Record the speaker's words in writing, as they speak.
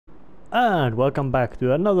And welcome back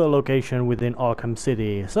to another location within Arkham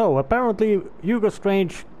City. So apparently Hugo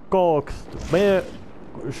Strange caught where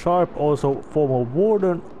Sharpe, also former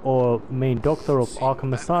warden or main doctor of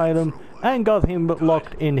Arkham Asylum, and got him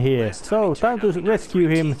locked in here. So time to rescue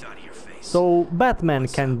him so Batman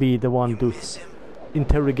can be the one to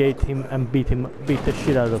interrogate him and beat the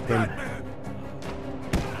shit out of him.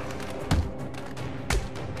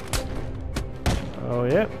 Oh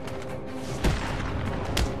yeah.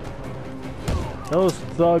 Those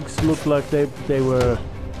thugs look like they were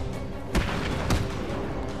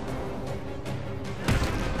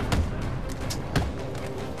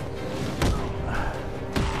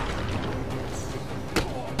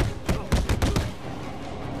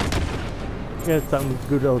get some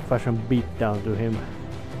good old-fashioned beat down to him.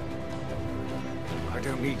 I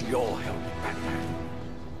don't need your help, Batman.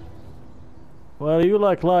 Well, you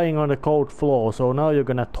like lying on the cold floor, so now you're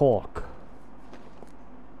gonna talk.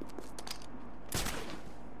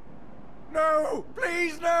 No!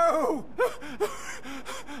 Please, no!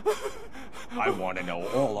 I want to know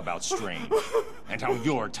all about Strange, and how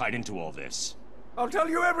you're tied into all this. I'll tell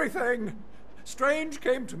you everything! Strange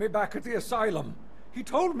came to me back at the asylum. He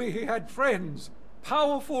told me he had friends.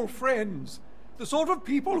 Powerful friends. The sort of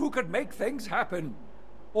people who could make things happen.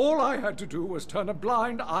 All I had to do was turn a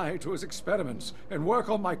blind eye to his experiments and work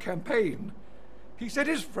on my campaign. He said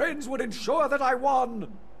his friends would ensure that I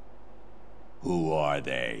won. Who are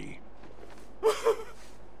they?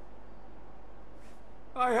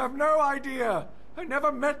 I have no idea. I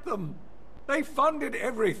never met them. They funded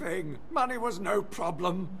everything. Money was no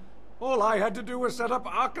problem. All I had to do was set up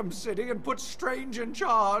Arkham City and put Strange in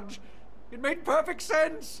charge. It made perfect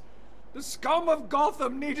sense. The scum of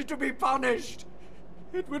Gotham needed to be punished.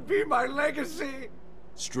 It would be my legacy.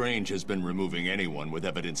 Strange has been removing anyone with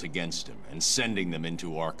evidence against him and sending them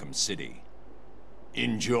into Arkham City.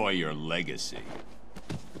 Enjoy your legacy.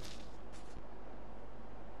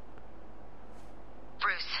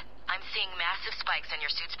 Bruce, I'm seeing massive spikes on your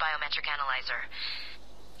suit's biometric analyzer.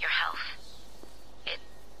 Your health.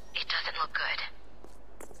 It doesn't look good.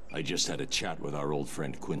 I just had a chat with our old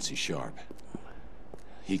friend Quincy Sharpe.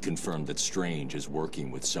 He confirmed that Strange is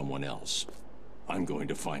working with someone else. I'm going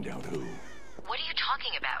to find out who. What are you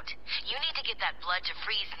talking about? You need to get that blood to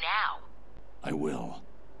freeze now. I will.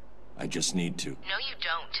 I just need to. No, you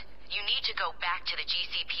don't. You need to go back to the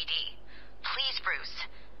GCPD. Please, Bruce.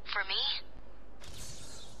 For me?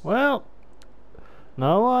 Well,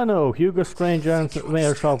 now I know Hugo Strange and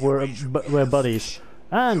Mayor Sharpe were buddies.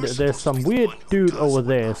 And there's some weird dude over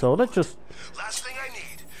there, so let's just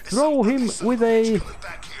throw him with a...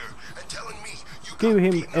 give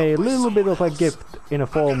him a little bit of a gift in a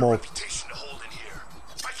form of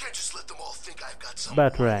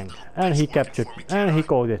Batarang. And he captured, and he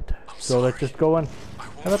caught it. So let's just go and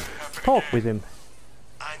have a talk with him.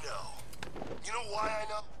 I know. You know why I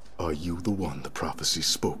know? Are you the one the prophecy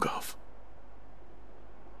spoke of?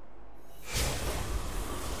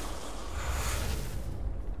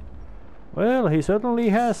 Well, he certainly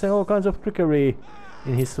has all kinds of trickery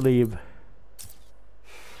in his sleeve.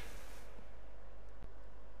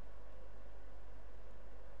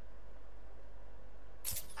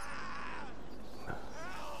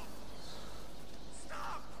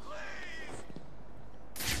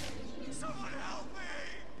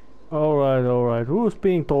 Alright, who's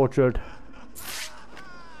being tortured?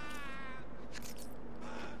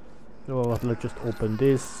 So let's just open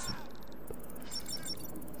this.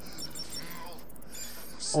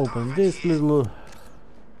 Open this little...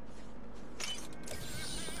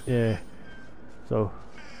 yeah. So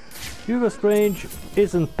Hugo Strange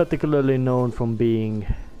isn't particularly known from being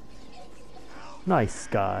nice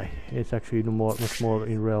guy. It's actually much more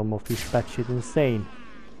in realm of his batshit insane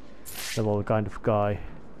level kind of guy.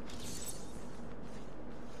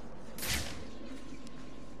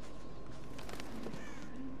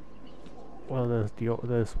 Well,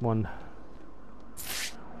 there's one.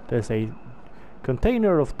 There's a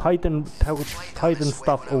container of Titan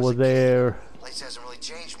stuff over there. Place hasn't really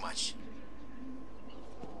changed much.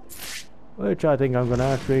 Which I think I'm gonna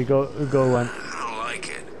actually go and... I don't like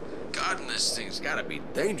it. Guarding this thing's gotta be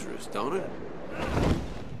dangerous, don't it?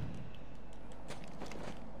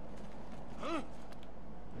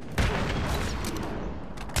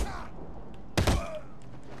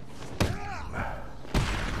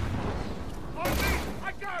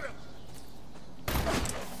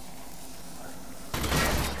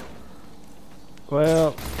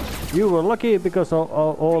 Well, you were lucky because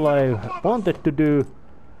all I wanted to do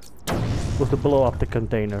was to blow up the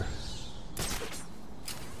container.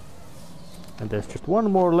 And there's just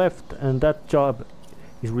one more left, and that job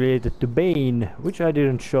is related to Bane, which I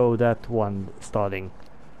didn't show that one starting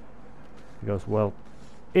because, well,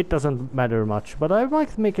 it doesn't matter much. But I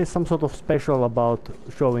might make some sort of special about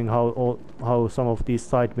showing how some of these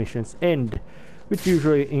side missions end, which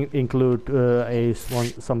usually include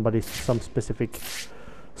some specific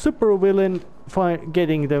supervillain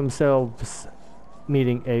getting themselves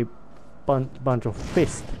meeting a bunch of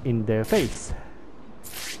fists in their face.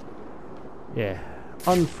 Yeah,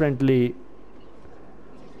 unfriendly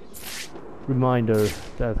reminder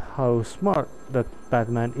that how smart that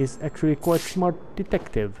Batman is actually quite smart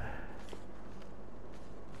detective.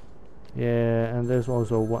 Yeah, and there's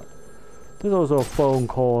also a phone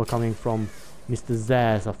call coming from Mr.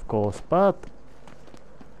 Zsasz, of course, but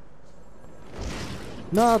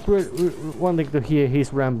not wanting to hear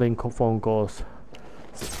his rambling phone calls.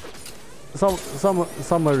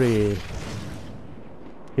 Summary: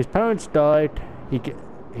 his parents died.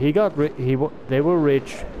 They were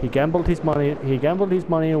rich. He gambled his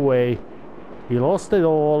money away. He lost it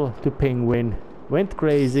all to Penguin. Went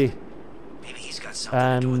crazy. Maybe he's got something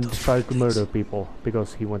to do with And those started to things. murder people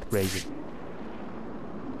because he went crazy.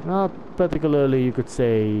 Not particularly, you could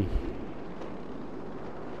say,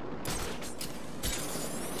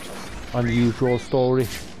 unusual story.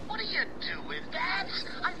 What do you do with that?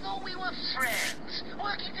 I thought we were friends,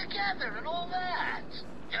 working together and all that.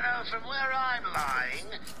 You know, from where I'm lying,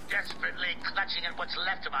 desperately clutching at what's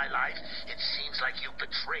left of my life, it seems like you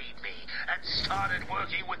betrayed me and started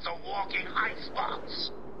working with the walking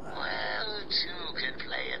icebox. Well, two can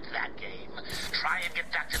play at that game. Try and get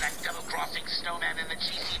back to that double-crossing snowman in the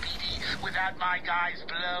GCPD without my guys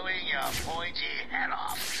blowing your pointy head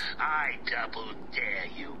off. I double dare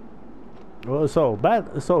you. Well,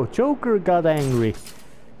 so Joker got angry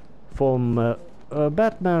from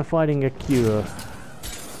Batman finding a cure.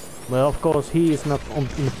 Well, of course, he is not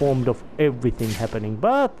informed of everything happening,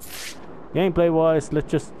 but gameplay-wise, let's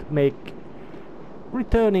just make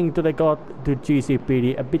returning to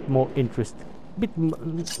GCPD a bit more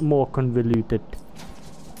more convoluted.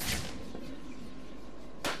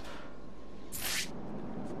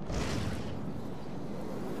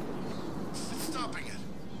 Stopping it.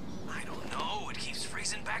 I don't know. It keeps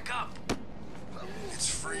freezing back up. It's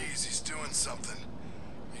freeze. He's doing something.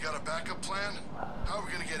 You got a backup plan? How are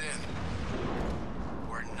we gonna get in?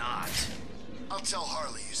 We're not. I'll tell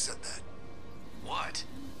Harley you said that. What?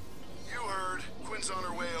 You heard. Quinn's on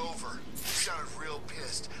her way over. She sounded real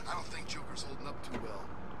pissed. I don't think Joker's holding up too well.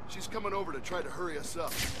 She's coming over to try to hurry us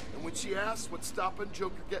up. And when she asks what's stopping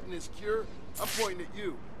Joker getting his cure, I'm pointing at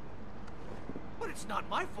you. But it's not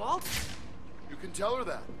my fault. You can tell her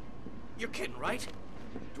that. You're kidding, right?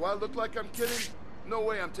 Do I look like I'm kidding? No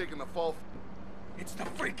way I'm taking the fall. It's the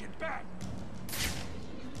freaking bat.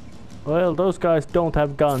 Well, those guys don't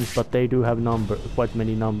have guns, but they do have quite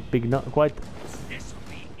many quite. This'll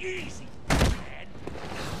be easy, man.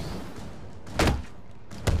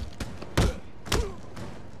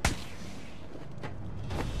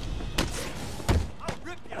 I'll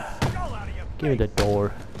rip your skull out of your Give me the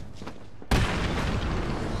door.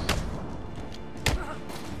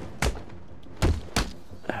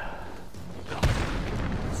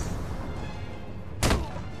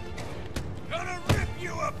 Gonna rip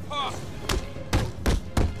you apart.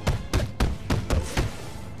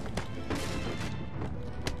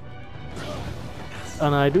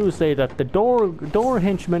 And I do say that the door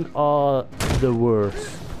henchmen are the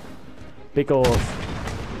worst because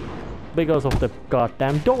of the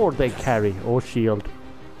goddamn door they carry or shield.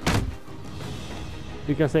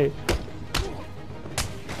 You can say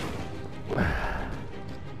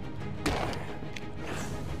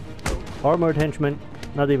armored henchmen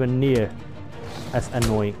not even near as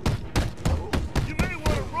annoying. You may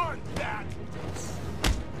want to run, bat.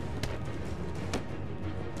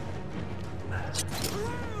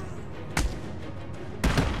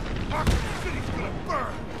 Arkham City's gonna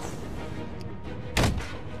burn.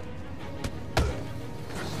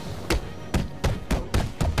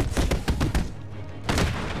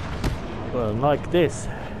 Well, like this.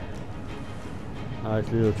 Nice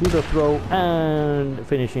little judo throw and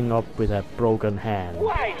finishing up with a broken hand.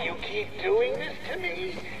 Why do you keep doing this to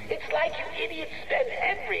me? It's like you idiots spend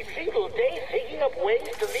every single day thinking up ways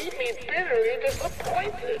to leave me bitterly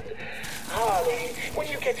disappointed. Harley, when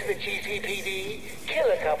you get to the GCPD, kill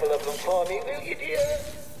a couple of them for me, will you, dear?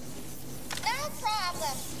 No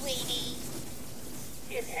problem, sweetie.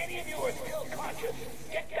 If any of you are still conscious,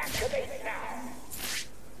 get back to base now.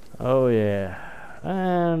 Oh yeah.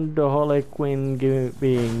 And the Harley Quinn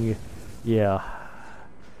being, yeah,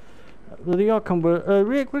 the Arkham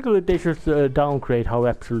regularly they should downgrade how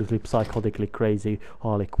absolutely psychotically crazy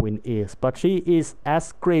Harley Quinn is, but she is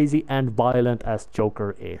as crazy and violent as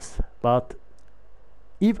Joker is. But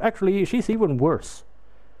if actually she's even worse,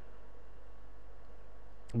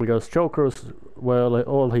 because Joker's, well,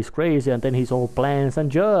 all he's crazy and then he's all plans and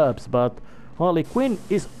jobs, but Harley Quinn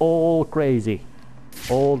is all crazy,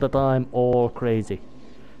 all the time, all crazy.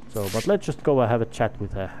 So, but let's just go and have a chat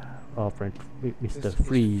with our friend Mr.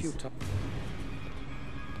 Freeze.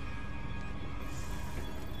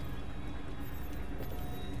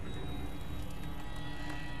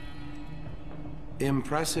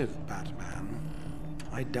 Impressive, Batman.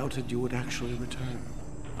 I doubted you would actually return.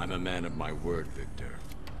 I'm a man of my word, Victor.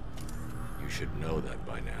 You should know that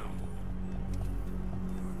by now.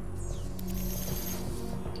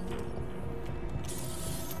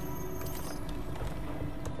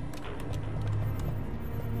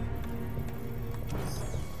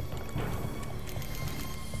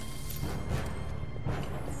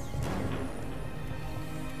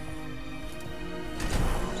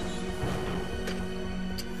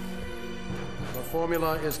 The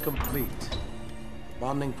formula is complete.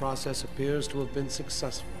 Bonding process appears to have been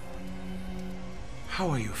successful. How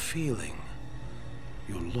are you feeling?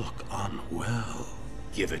 You look unwell.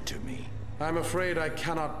 Give it to me. I'm afraid I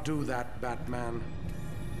cannot do that, Batman.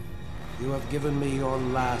 You have given me your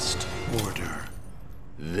last order.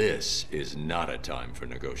 This is not a time for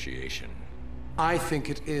negotiation. I think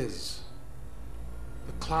it is.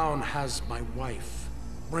 The clown has my wife.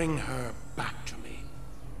 Bring her back to me.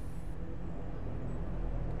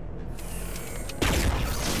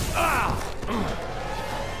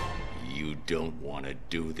 You don't want to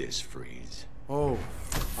do this, Freeze. Oh,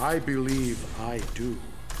 I believe I do.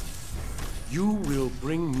 You will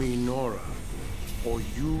bring me Nora, or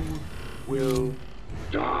you will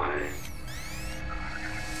die.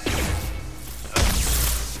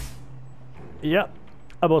 Yeah,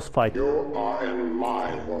 a boss fight. You are in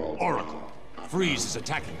my world. Oracle, Freeze is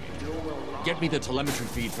attacking me. Get me the telemetry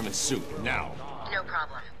feed from his suit, now. No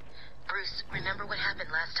problem. Bruce, remember what happened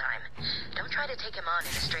last time. Don't try to take him on in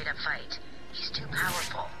a straight-up fight. He's too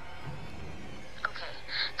powerful. Okay,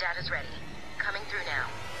 data's ready. Coming through now.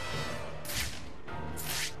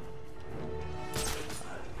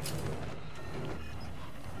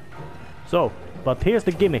 So, but here's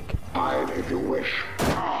the gimmick. Hide if you wish.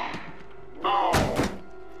 No!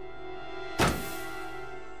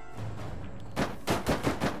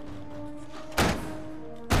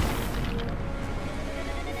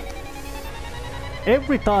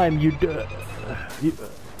 Every time you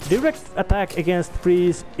direct attack against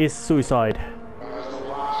Freeze is suicide. As the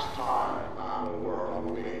last time I will work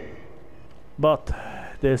on me. But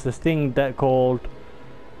there's this thing that called,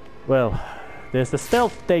 well, there's the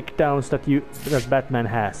stealth takedowns that Batman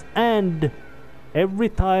has, and every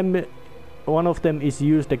time one of them is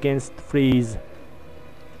used against Freeze,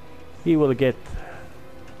 he will get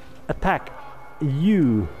attack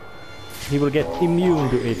you. He will get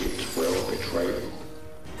immune to it. Will betray you.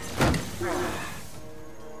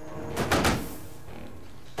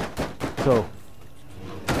 So,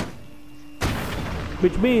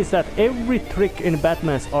 which means that every trick in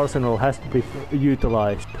Batman's arsenal has to be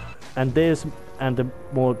utilized, and the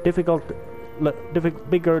more difficult,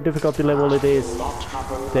 bigger difficulty level it is,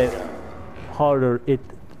 the harder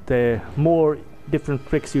the more different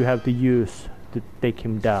tricks you have to use to take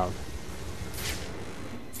him down.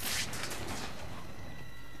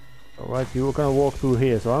 Alright, you're gonna walk through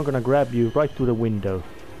here, so I'm gonna grab you right to the window.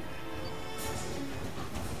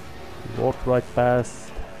 Walk right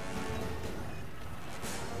past.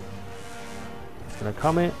 It's gonna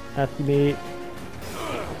come in at me.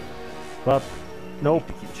 But nope,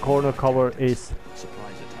 corner cover is.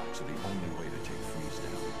 Surprise attacks are the only way to take Freeze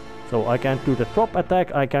down. So I can't do the drop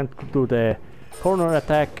attack, I can't do the corner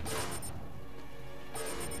attack.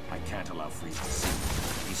 I can't allow Freeze to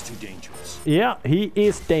see. He's too dangerous. Yeah, he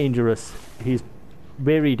is dangerous. He's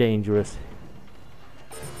very dangerous.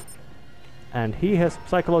 And he has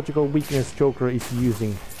psychological weakness Joker is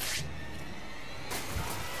using.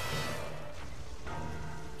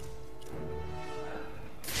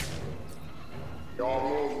 Your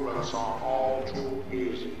movements are all too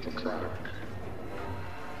easy to track.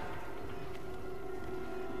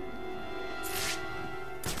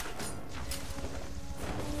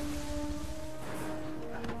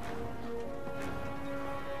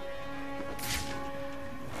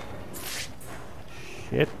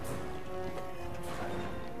 Shit.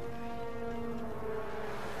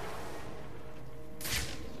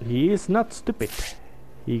 He is not stupid.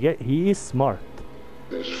 He is smart.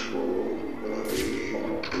 This room will be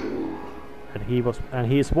your tomb. And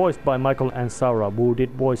he is voiced by Michael Ansara, who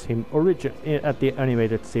did voice him at the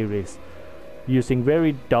animated series, using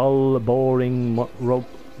very dull, boring,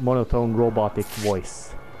 monotone robotic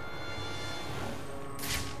voice.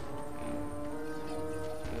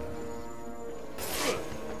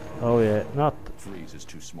 Oh yeah, not. Freeze is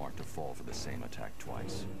too smart to fall for the same attack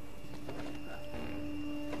twice.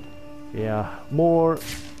 Yeah, more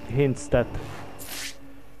hints that.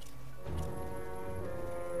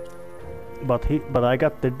 But I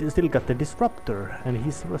still got the disruptor, and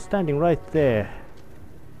he's standing right there.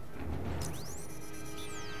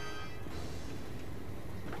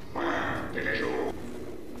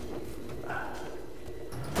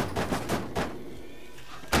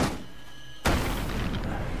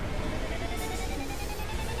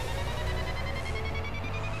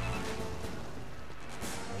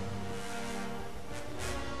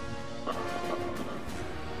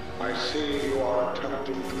 I see you are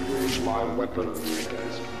attempting to use my weapons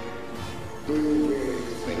against me. Do you really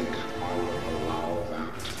think I will allow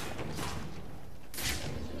that?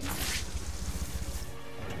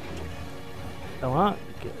 Come on.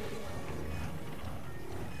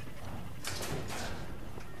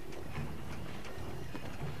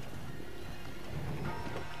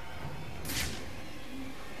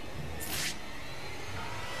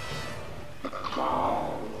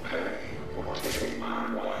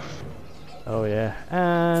 Oh yeah,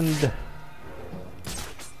 and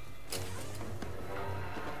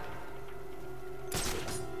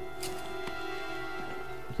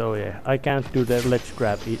so yeah, I can't do the ledge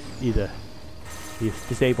grab either. He's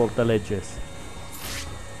disabled the ledges.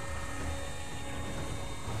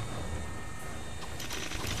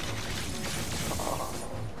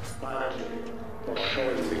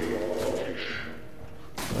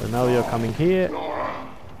 So now you're coming here.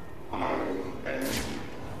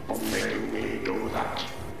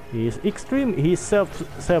 He's extreme. He's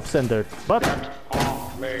self-centered, but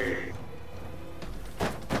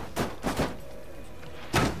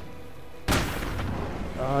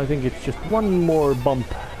I think it's just one more bump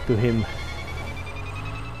to him.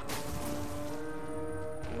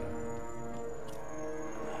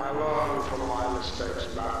 I learned from my mistakes,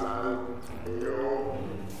 Batman. You.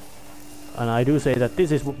 And I do say that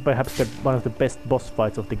this is perhaps one of the best boss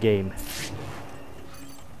fights of the game.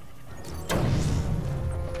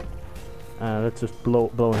 Let's just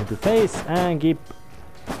blow him to face and keep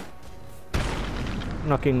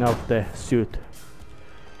knocking out the suit.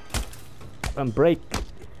 And break.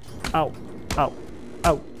 Ow, ow,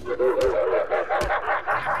 ow.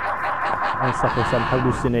 And suffer some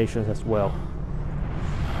hallucinations as well.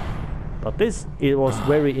 But it was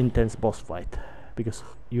very intense boss fight, because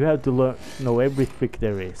you have to know every trick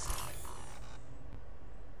there is.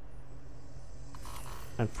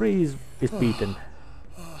 And Freeze is beaten,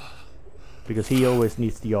 because he always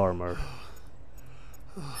needs the armor.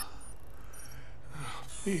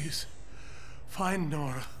 Please, find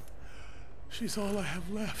Nora. She's all I have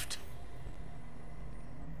left.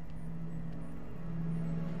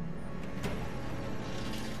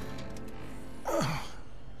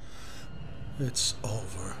 It's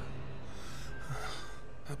over.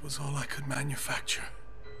 That was all I could manufacture.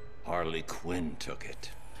 Harley Quinn took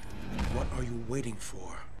it. What are you waiting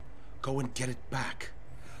for? Go and get it back.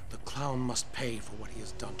 The clown must pay for what he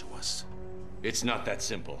has done to us. It's not that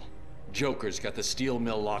simple. Joker's got the steel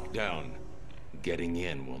mill locked down. Getting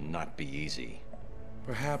in will not be easy.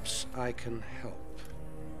 Perhaps I can help.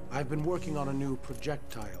 I've been working on a new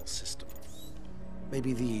projectile system.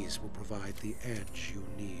 Maybe these will provide the edge you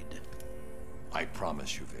need. I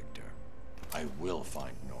promise you, Victor, I will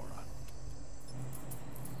find Nora.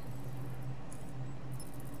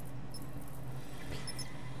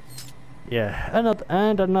 Yeah,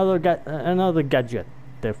 another gadget,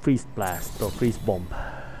 the freeze blast or freeze bomb,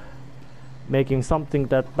 making something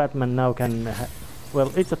that Batman now can. Well,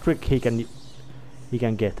 it's a trick he can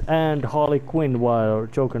get. And Harley Quinn, while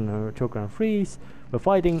Joker and Freeze were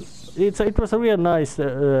fighting, it was a real nice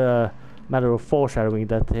matter of foreshadowing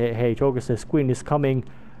that hey, Joker says Quinn is coming,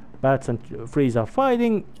 Bats and Freeze are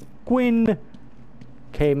fighting. Quinn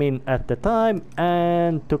came in at the time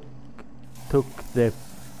and took the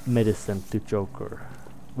medicine to Joker,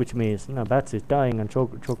 which means Bats is dying and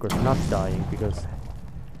Joker's not dying, because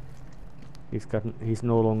he's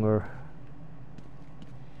no longer.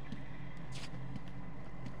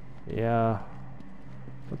 Yeah,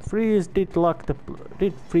 but Freeze did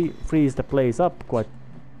freeze the place up quite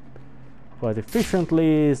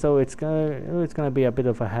efficiently, so it's gonna be a bit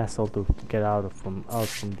of a hassle to get out from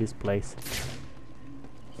this place.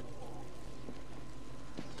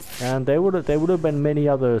 And there would have been many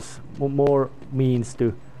others, more means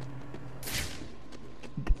to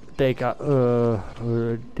take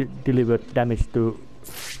delivered damage to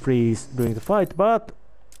Freeze during the fight, but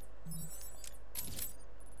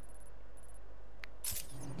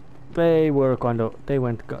they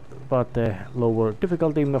went, but the lower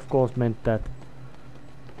difficulty of course meant that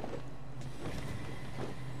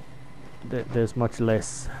there's much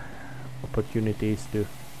less opportunities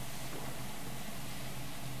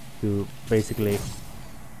to basically.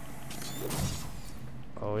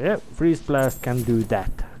 Oh yeah, Freeze Blast can do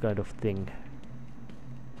that kind of thing,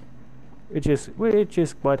 which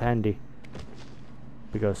is quite handy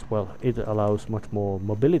because, well, it allows much more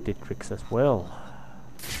mobility tricks as well.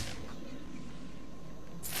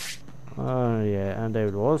 Yeah, and there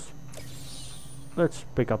it was. Let's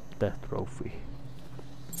pick up the trophy.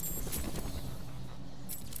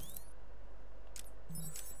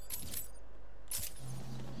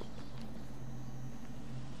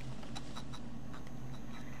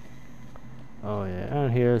 Oh yeah,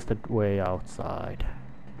 and here's the way outside.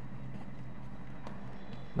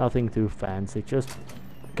 Nothing too fancy, just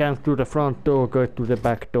come through the front door, go to the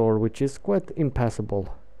back door, which is quite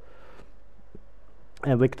impassable.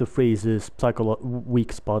 And Victor Freeze's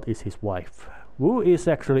weak spot is his wife, who is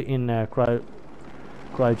actually in a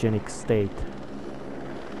cryogenic state.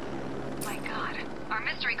 My God, our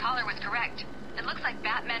mystery caller was correct. It looks like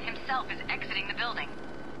Batman himself is exiting the building.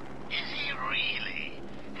 Is he really?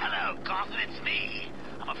 Hello, Gotham, it's me.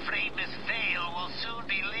 I'm afraid Miss Vale will soon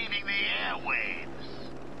be leaving the airwaves.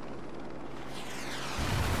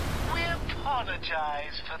 We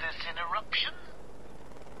apologize for this interruption.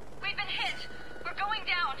 We've been hit. We're going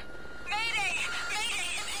down. Mayday!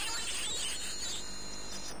 Mayday!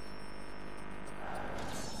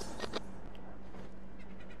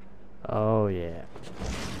 Oh yeah.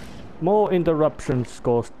 More interruptions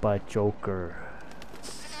caused by Joker.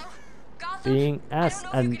 Being as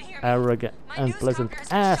an arrogant and pleasant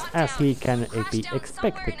as he can be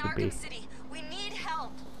expected to be.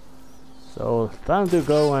 So time to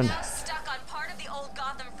go and. Stuck on part of the old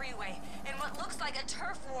Gotham freeway in what looks like a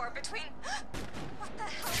turf war between. What the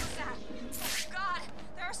hell was that? Oh God,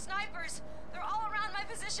 there are snipers. They're all around my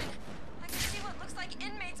position. I can see what looks like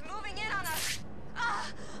inmates moving in on us.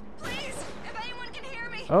 Please, if anyone can hear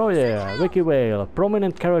me. Oh yeah, Vicky Vale,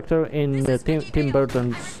 prominent character in Tim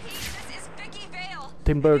Burton's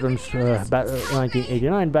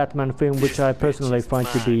 1989 Batman film, which I personally find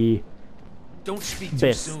to be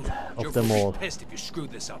best of them all. Pissed if you screwed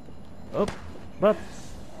this up. Oh, but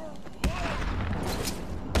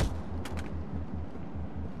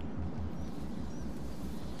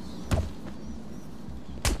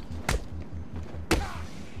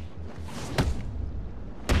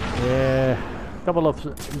yeah, couple of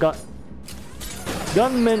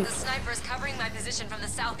gunmen. The snipers covering my position from the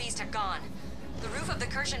southeast have gone. The roof of the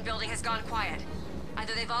Kirshen building has gone quiet.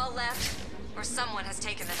 Either they've all left, or someone has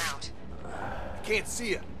taken them out. I can't see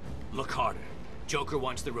you. Look harder. Joker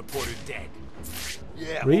wants the reporter dead.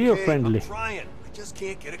 Yeah, real okay, friendly. I'm trying. I just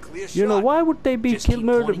can't get a clear shot. You know, why would they be Just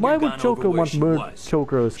murdered? keep Why pointing your would gun Joker over where want she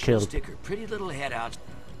Joker's She'll killed? stick her pretty little head out.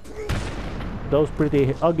 Those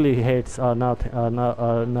pretty ugly heads are now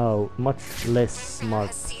much less smart.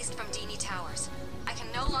 Has ceased from Dini Towers. I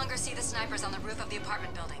can no longer see the snipers on the roof of the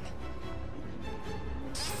apartment building.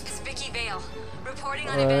 It's Vicky Vale, reporting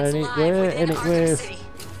on events live within Arkham City.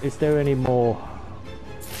 Is there any more?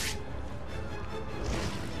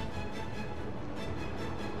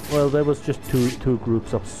 Well, there was just two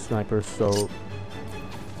groups of snipers, so.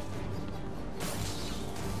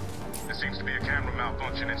 There seems to be a camera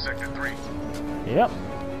malfunction in Sector 3. Yep.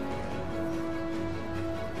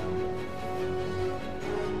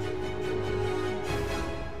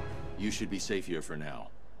 You should be safe here for now.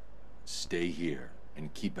 Stay here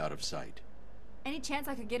and keep out of sight. Any chance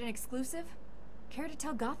I could get an exclusive? Care to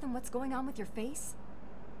tell Gotham what's going on with your face?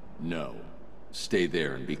 No. Stay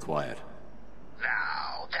there and be quiet.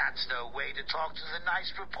 Now, that's no way to talk to the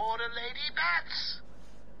nice reporter, Lady Bats.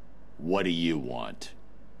 What do you want?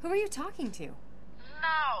 Who are you talking to?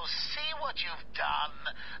 Now, see what you've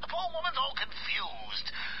done. The poor woman's all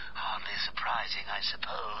confused. Hardly surprising, I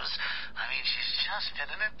suppose. I mean, she's just been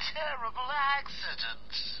in a terrible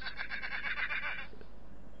accident.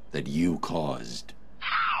 That you caused.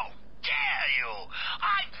 How dare you?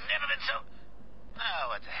 I've never been so...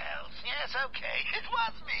 Oh, what the hell? Yes, okay, it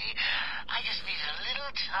was me. I just needed a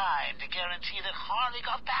little time to guarantee that Harley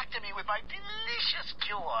got back to me with my delicious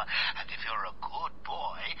cure. And if you're a good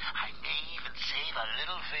boy, I may even save a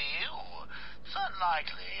little for you. It's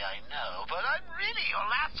unlikely, I know, but I'm really your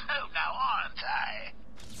last hope now, aren't I?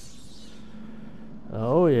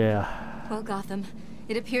 Oh yeah. Well, Gotham,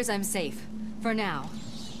 it appears I'm safe. For now.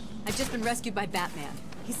 I've just been rescued by Batman.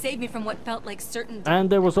 He saved me from what felt like certain death. And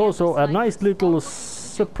there was also a nice little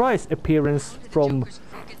surprise appearance from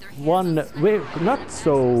one not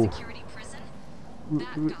so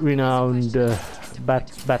renowned bat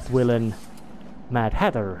villain, Mad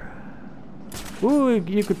Hatter. Ooh,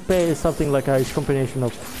 you could pay something like a combination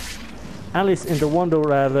of Alice in the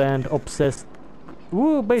Wonderland and Obsessed.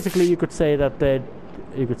 Ooh, basically you could say that the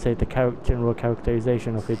general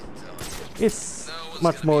characterization of it is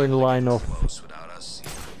much more in line of.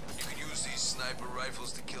 You could use these sniper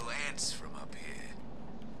rifles to kill ants from up here.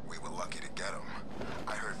 We were lucky to get them.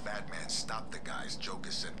 I heard Batman stopped the guys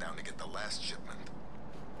Joker sent down to get the last shipment.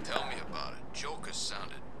 Tell me about it. Joker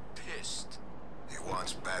sounded pissed. He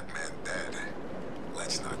wants Batman dead.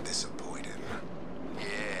 Let's not disappoint him.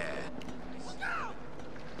 Yeah.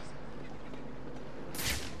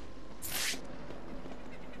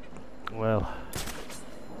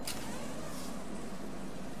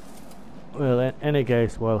 Well, in any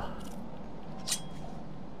case, well.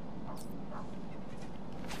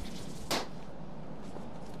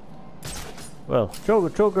 Well,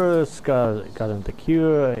 Joker's gotten the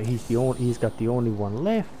cure. He's got the only one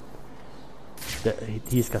left.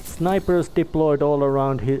 He's got snipers deployed all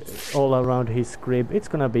around his crib. It's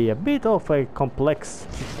gonna be a bit of a complex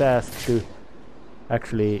task to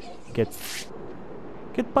actually get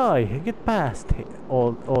past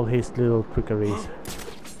all his little trickeries.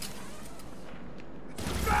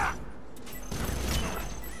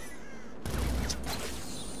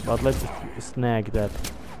 But let's snag that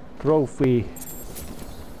trophy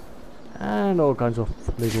and all kinds of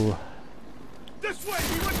little. This way!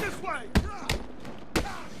 He went this way!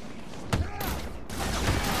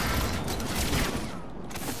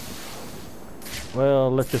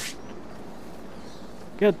 Well, let's just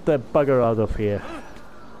get the bugger out of here.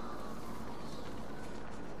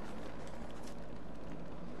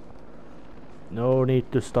 No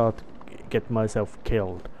need to get myself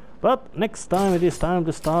killed. But next time it is time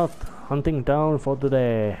to start hunting down for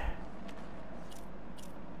today.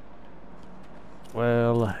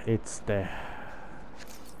 Well, it's the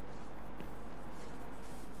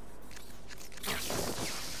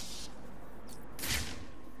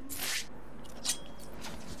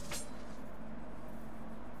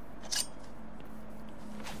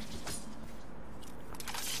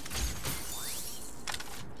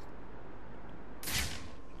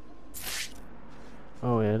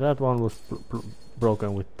oh yeah, that one was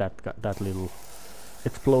broken with that little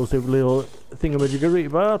explosive little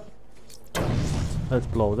thingamajiggery, but let's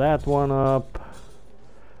blow that one up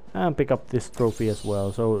and pick up this trophy as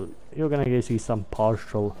well. So you're gonna see some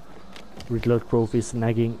partial Riddler trophies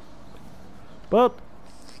snagging, but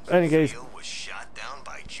any case. Was shot down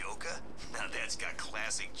by Joker? Now that's got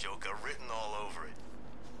classic Joker written all over it.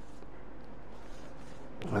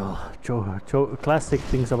 Well, classic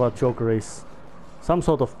things about Joker is some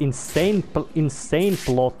sort of insane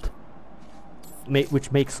plot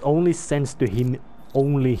which makes only sense to him,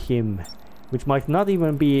 only him, which might not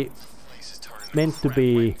even be meant to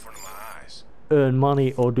be earn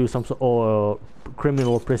money or do some sort or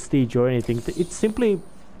criminal prestige or anything. It's simply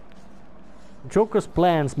Joker's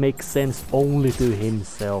plans make sense only to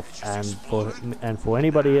himself, and for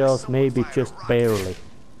anybody else maybe just barely.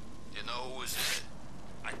 You know who was it?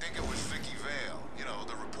 I think it was Vicky Vale, you know,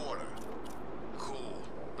 the reporter. Cool.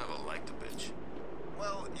 Never liked the bitch.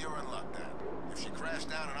 Well, you're in luck then. If she crashed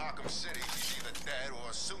down in Arkham City, she's either dead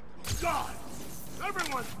or suit. God!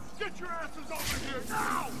 Everyone, get your asses over here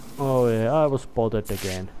now! Oh yeah, I was spotted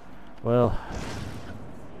again. Well,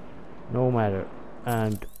 no matter.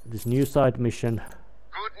 And this new side mission.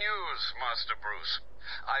 Good news, Master Bruce.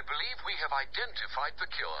 I believe we have identified the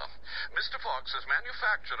cure. Mr. Fox has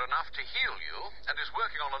manufactured enough to heal you and is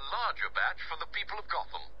working on a larger batch for the people of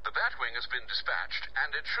Gotham. The Batwing has been dispatched,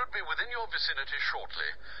 and it should be within your vicinity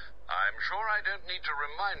shortly. I'm sure I don't need to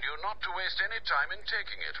remind you not to waste any time in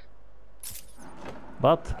taking it.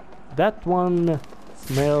 But that one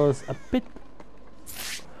smells a bit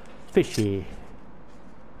fishy.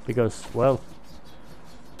 Because, well,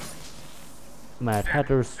 Mad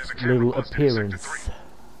Hatter's little appearance.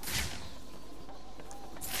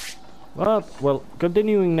 But, well,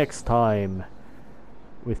 continuing next time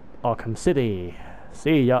with Arkham City.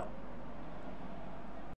 See ya!